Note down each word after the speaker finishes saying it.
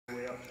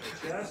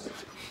chest.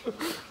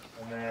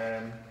 And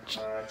then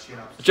chin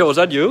up. Joe, was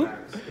that you?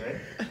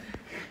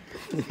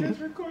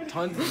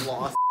 Tons of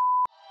lost.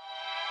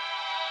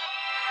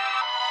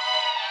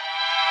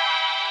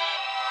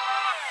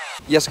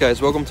 Yes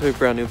guys, welcome to a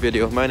brand new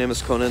video. My name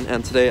is Conan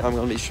and today I'm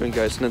going to be showing you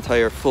guys an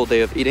entire full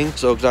day of eating.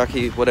 So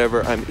exactly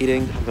whatever I'm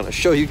eating, I'm going to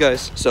show you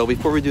guys. So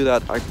before we do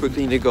that, I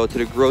quickly need to go to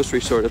the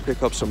grocery store to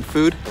pick up some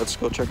food. Let's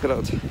go check it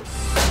out.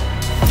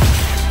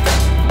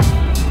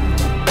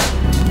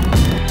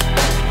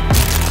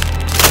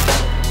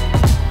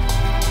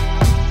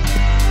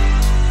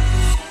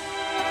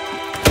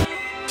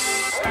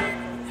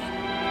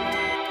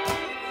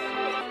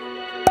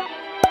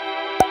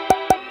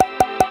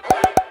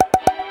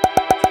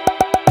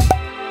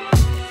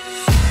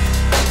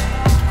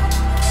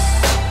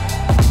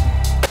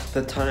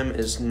 The time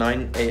is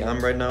 9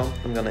 a.m. right now.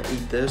 I'm gonna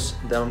eat this,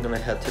 then I'm gonna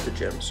head to the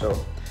gym.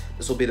 So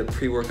this will be the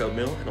pre-workout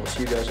meal and I'll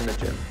see you guys in the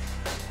gym.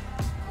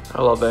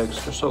 I love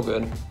eggs, they're so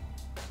good.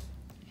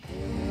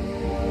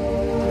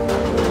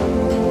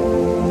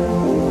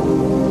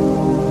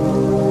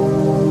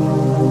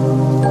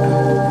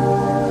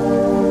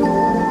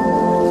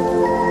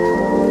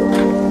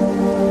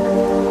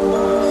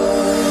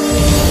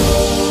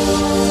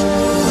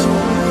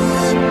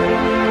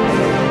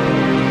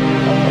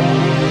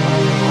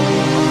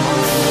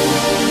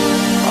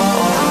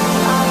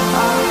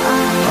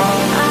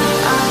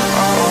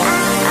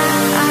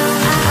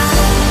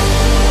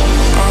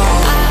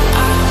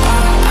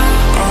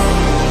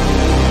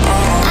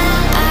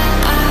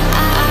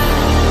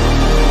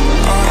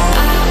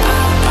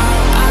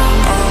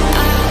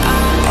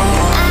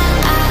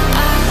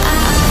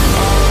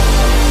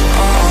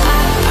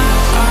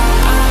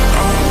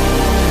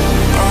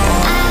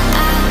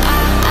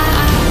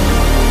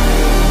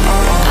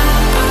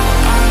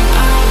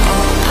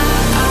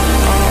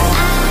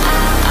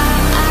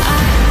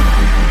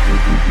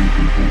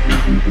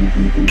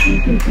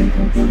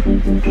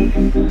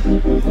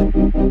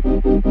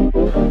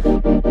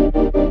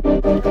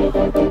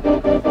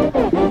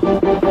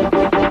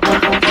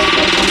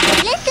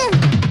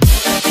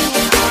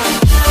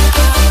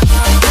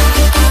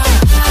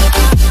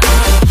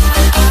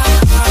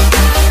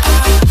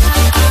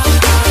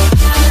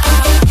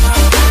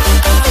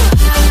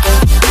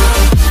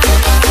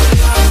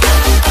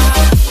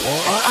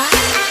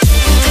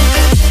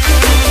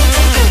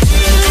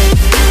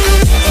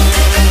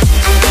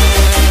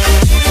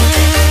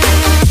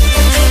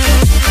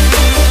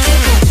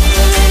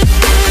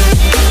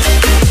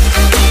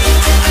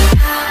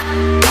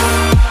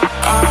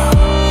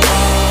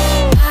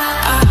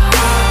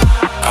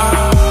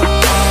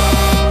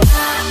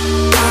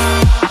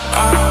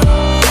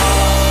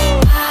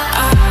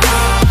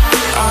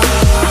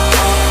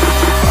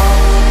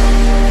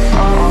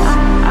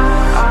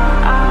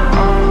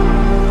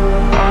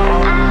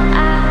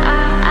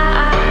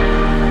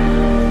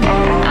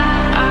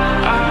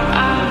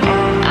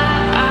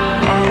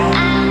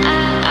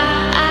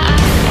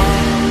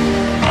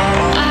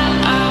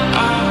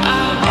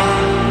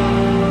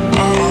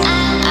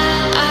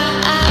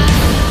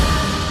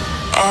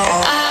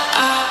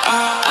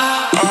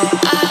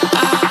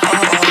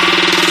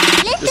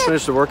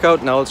 Finish the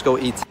workout, now let's go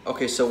eat.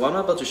 Okay, so what I'm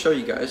about to show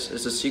you guys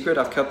is a secret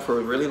I've kept for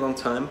a really long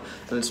time,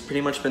 and it's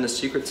pretty much been the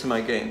secret to my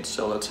gains,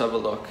 so let's have a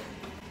look.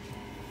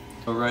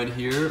 So right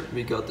here,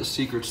 we got the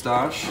secret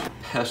stash,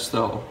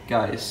 pesto.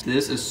 Guys,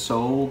 this is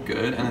so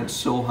good and it's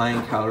so high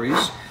in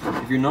calories.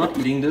 If you're not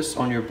eating this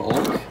on your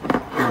bulk,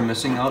 you're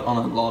missing out on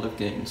a lot of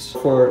gains.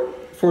 For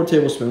 4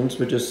 tablespoons,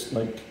 which is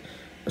like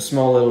a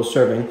small little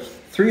serving,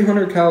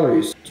 300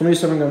 calories,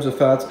 27 grams of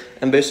fat,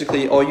 and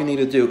basically all you need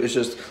to do is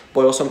just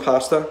boil some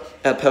pasta,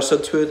 add pesto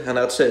to it, and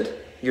that's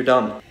it. You're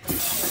done.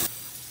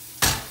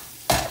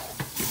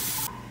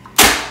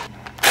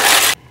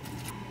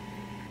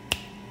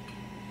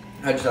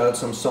 I just added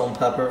some salt and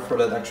pepper for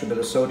that extra bit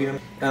of sodium,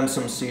 and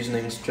some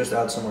seasonings, just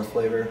add some more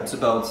flavor. It's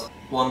about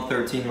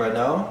 1:13 right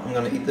now. I'm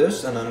gonna eat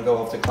this and then go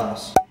off to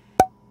class.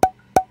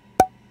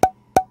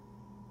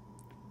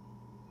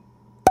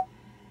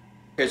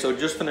 Okay, so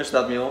just finished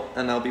that meal,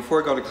 and now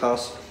before I go to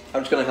class,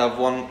 I'm just gonna have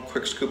 1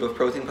 quick scoop of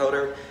protein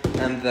powder,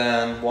 and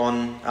then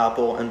 1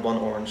 apple and 1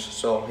 orange.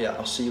 So yeah,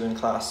 I'll see you in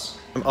class.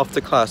 I'm off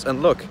to class,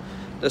 and look,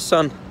 the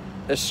sun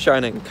is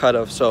shining, kind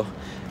of, so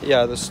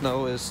yeah, the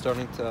snow is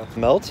starting to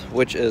melt,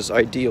 which is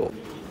ideal.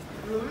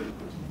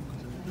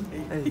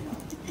 Hey.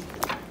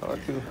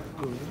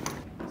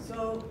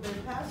 So they're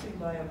passing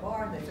by a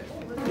bar and they say,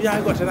 oh, look. Yeah,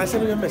 I got it. I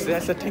sent you a message. I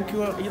said thank you.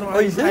 You know, Oh,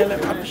 you did? I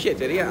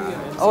appreciate it.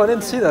 Yeah. Oh, I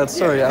didn't see that.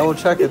 Sorry, I will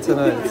check it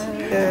tonight.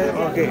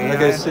 Okay. Yeah.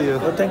 Okay, see you.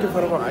 Well, thank you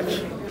very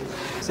much.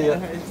 See ya.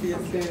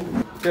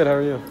 Good, how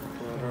are you?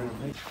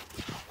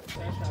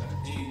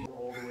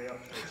 All the way up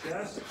to the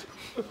chest.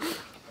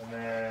 And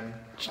then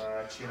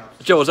chin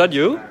up. Joe, was that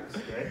you?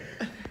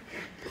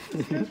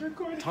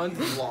 Tons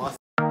of lost.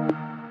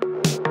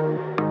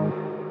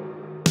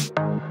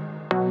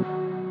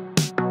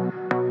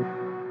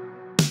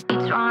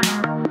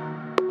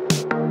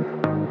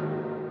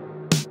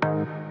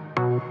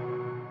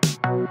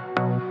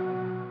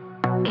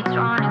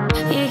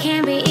 It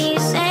can't be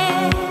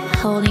easy.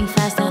 holding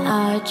fast to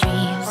our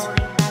dreams.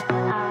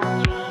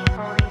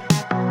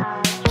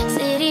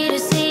 City to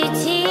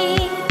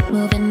city,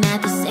 moving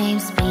at the same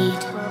speed.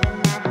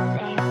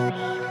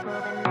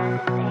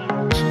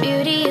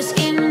 Beauty is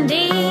skin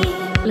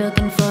deep,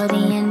 looking for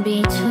the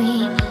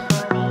in-between.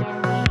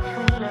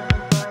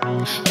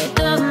 It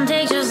doesn't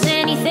take just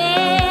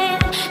anything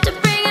to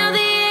bring out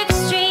the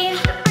extreme.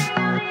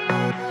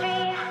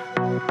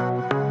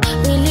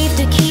 We live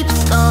to keep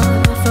score.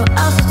 For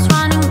us it's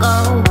run and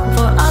go.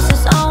 For us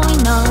it's all we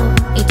know.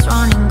 It's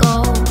run and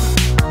go.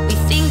 We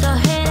think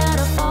ahead out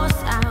of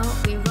force out.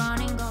 We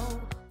run and go.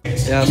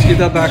 Yeah, let's keep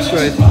that back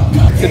straight.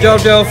 Good job,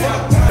 Joe.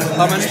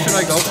 How many should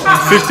I go for?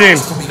 15.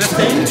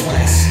 15?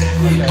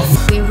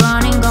 We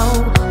run and go.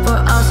 For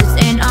us it's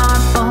in our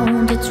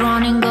bones. It's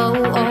run and go.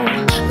 Oh.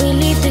 We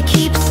live to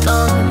keep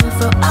score.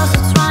 For us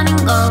it's run and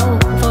go.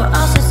 For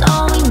us it's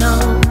all we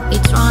know.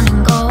 It's run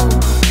and go.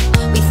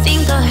 We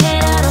think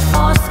ahead out of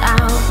force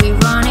out. We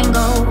run and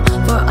go.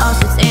 For us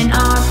it's in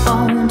our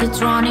bones. It's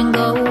run and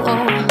go.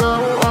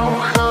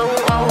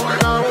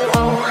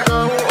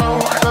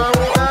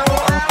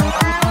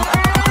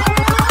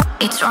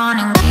 It's run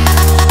and go.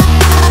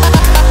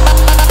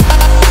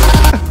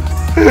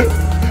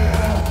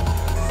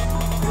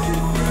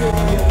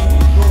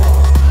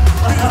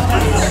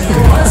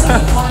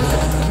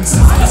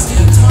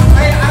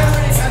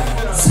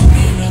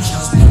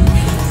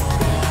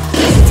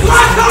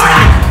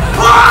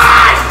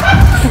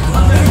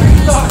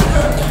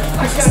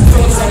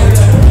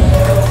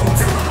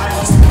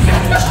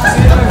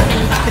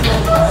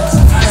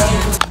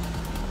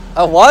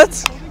 A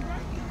what?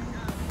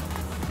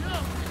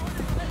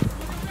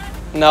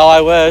 No,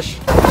 I wish.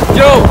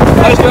 Joe,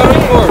 how's your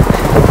report?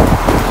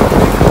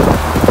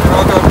 You're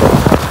welcome.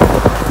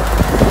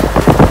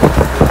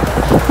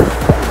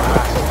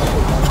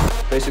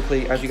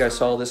 Basically, as you guys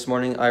saw this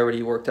morning, I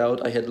already worked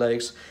out. I hit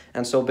legs.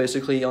 And so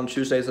basically on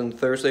Tuesdays and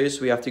Thursdays,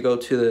 we have to go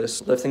to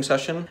this lifting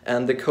session.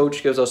 And the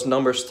coach gives us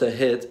numbers to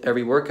hit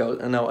every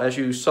workout. And now, as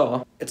you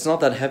saw, it's not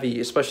that heavy,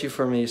 especially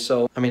for me.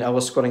 So, I mean, I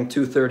was squatting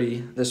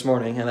 230 this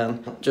morning. And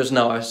then just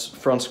now I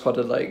front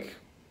squatted like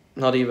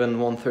not even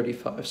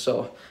 135.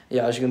 So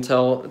yeah, as you can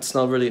tell, it's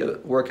not really a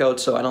workout,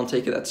 so I don't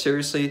take it that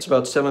seriously. It's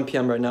about 7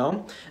 p.m. right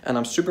now, and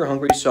I'm super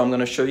hungry, so I'm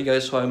gonna show you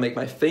guys how I make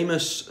my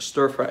famous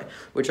stir fry,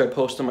 which I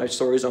post on my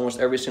stories almost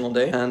every single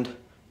day. And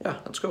yeah,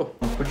 let's go.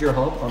 Put your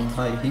hob on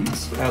high heat,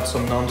 add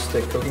some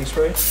non-stick cooking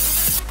spray,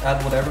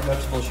 add whatever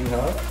vegetables you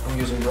have. I'm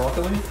using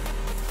broccoli,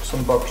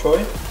 some bok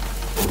choy,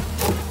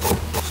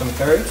 some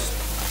carrots,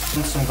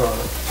 and some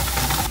garlic.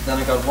 Then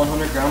I got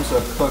 100 grams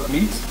of cooked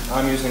meat.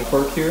 I'm using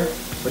pork here,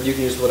 but you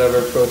can use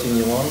whatever protein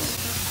you want.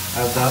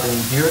 Add that in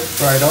here,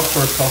 fry it up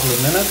for a couple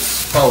of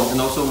minutes. Oh,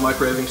 and also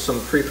microwaving some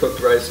pre-cooked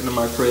rice in the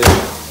microwave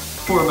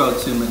for about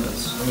 2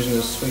 minutes. I'm using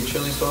this sweet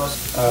chili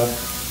sauce. Add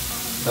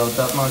about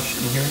that much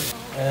in here,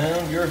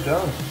 and you're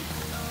done.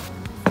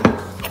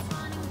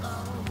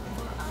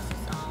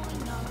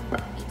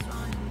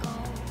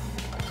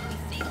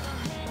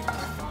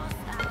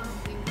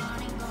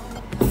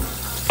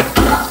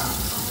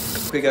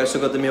 Okay guys, so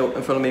I got the meal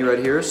in front of me right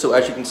here. So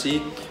as you can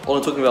see,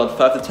 only took me about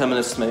 5 to 10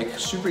 minutes to make.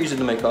 Super easy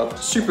to make up,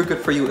 super good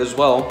for you as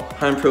well.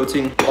 High in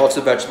protein, lots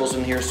of vegetables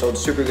in here, so it's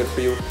super good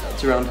for you.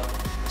 It's around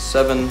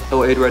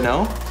 7:08 right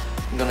now.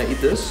 I'm gonna eat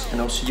this and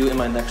I'll see you in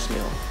my next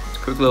meal.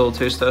 Quick little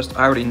taste test.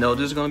 I already know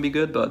this is gonna be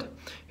good, but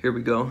here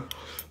we go.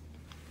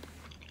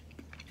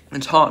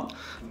 It's hot,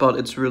 but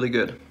it's really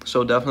good.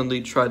 So definitely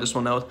try this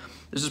one out.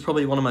 This is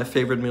probably one of my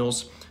favorite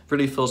meals.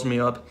 Really fills me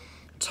up.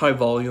 It's high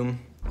volume.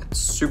 It's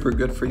super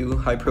good for you,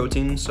 high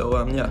protein.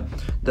 So yeah,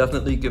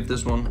 definitely give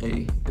this one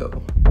a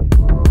go.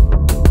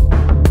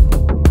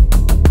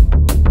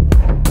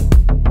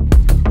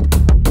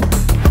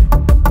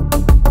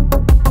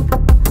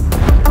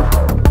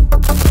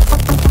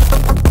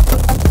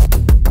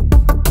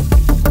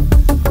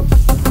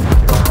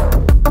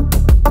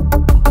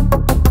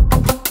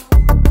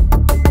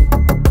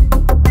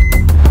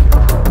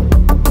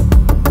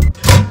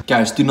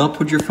 Guys, do not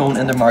put your phone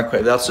in the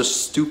microwave. That's the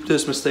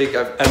stupidest mistake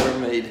I've ever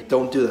made.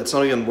 Don't do that. It's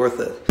not even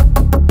worth it.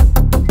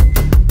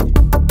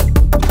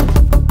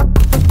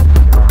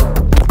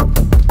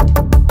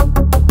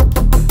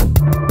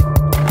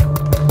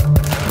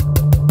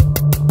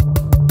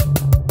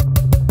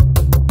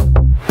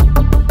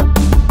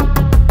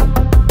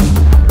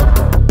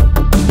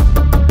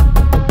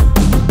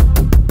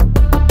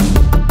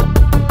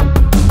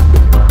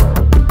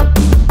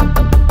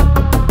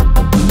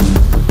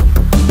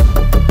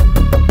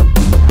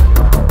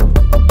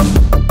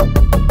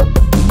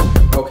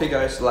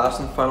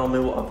 Last and final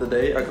meal of the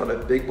day. I got a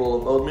big bowl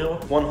of oatmeal,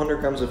 100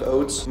 grams of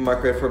oats,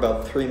 microwave for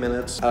about 3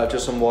 minutes,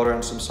 just some water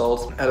and some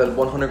salt. Added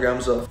 100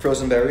 grams of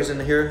frozen berries in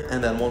here,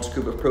 and then 1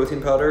 scoop of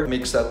protein powder.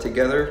 Mix that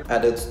together.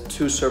 Added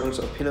 2 servings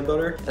of peanut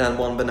butter and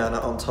 1 banana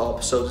on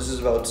top. So this is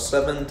about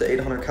 700 to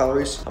 800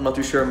 calories. I'm not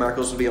too sure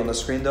macros will be on the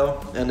screen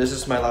though. And this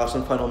is my last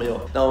and final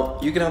meal. Now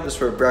you can have this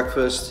for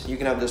breakfast, you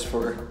can have this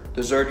for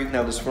dessert, you can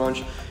have this for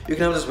lunch, you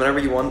can have this whenever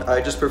you want. I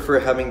just prefer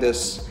having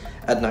this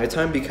at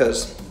nighttime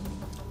because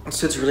it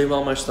sits really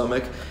well in my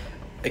stomach.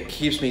 it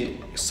keeps me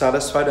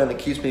satisfied and it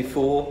keeps me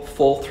full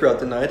throughout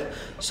the night,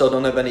 so I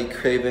don't have any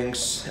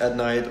cravings at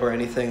night or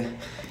anything.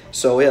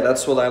 So yeah,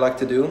 that's what I like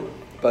to do,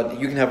 but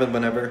you can have it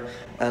whenever.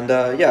 And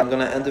yeah, I'm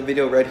gonna end the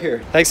video right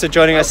here. Thanks for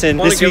joining us in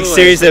this week's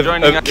series of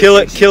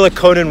Killer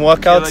Conan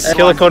workouts.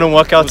 Killer Conan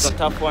workouts.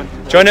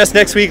 Join us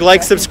next week.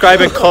 Like,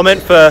 subscribe, and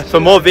comment for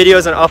more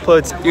videos and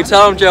uploads. You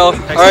tell them, Joe.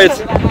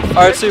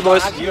 All right, see you,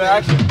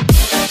 boys.